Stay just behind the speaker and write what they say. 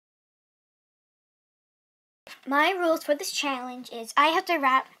my rules for this challenge is I have to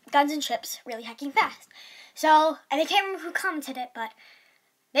rap Guns and Chips really hecking fast. So, and I can't remember who commented it, but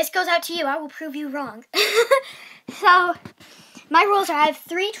this goes out to you. I will prove you wrong. So, my rules are I have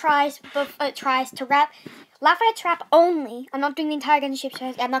 3 tries to rap Lafayette's rap only. I'm not doing the entire Guns and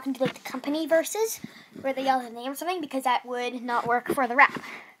Chips. I'm not going to do like the company verses where they yell the name or something because that would not work for the rap.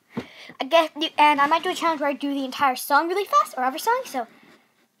 And I might do a challenge where I do the entire song really fast or every song. So,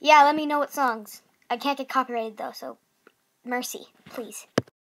 yeah, let me know what songs. I can't get copyrighted though, so mercy, please.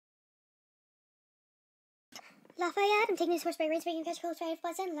 Lafayette, I'm taking this horse by race, making catch close, very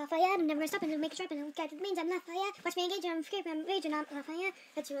pleasant. Lafayette, I'm never gonna stop until I make a trap, and I'm catch with means I'm Lafayette. Watch me engage, I'm scraping, I'm raging, I'm Lafayette.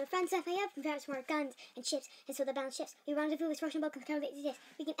 That's your friends, Lafayette. From perhaps more guns and ships, and so the balance shifts. We rendezvous with Russian boat, control this.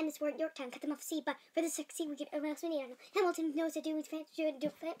 We can end this war at Yorktown, cut them off sea, but for this succeed, we get everyone else we need. Hamilton knows to do with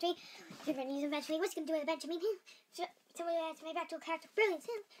factory. You're gonna use eventually. What's he gonna do with Benjamin? So we add my back to a character. Brilliant,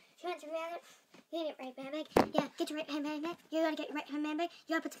 Sam. She went to reality. You get your right hand back. Yeah, get your right hand back. You gotta get your right hand man back.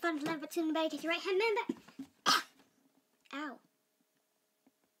 You gotta put some fun to love, but soon you better get your right hand man back. Ow.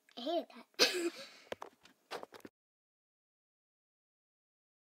 I hated that.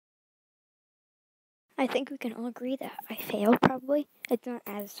 I think we can all agree that I failed, probably. It's not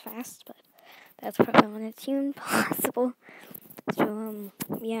as fast, but that's probably when it's even possible. So,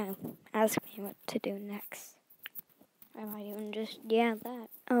 yeah, ask me what to do next. I might even just, that.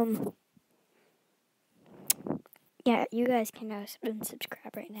 Yeah, you guys can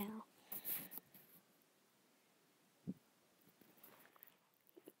subscribe right now.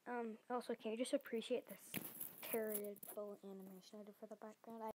 Also, can you just appreciate this terrible animation I did for the background?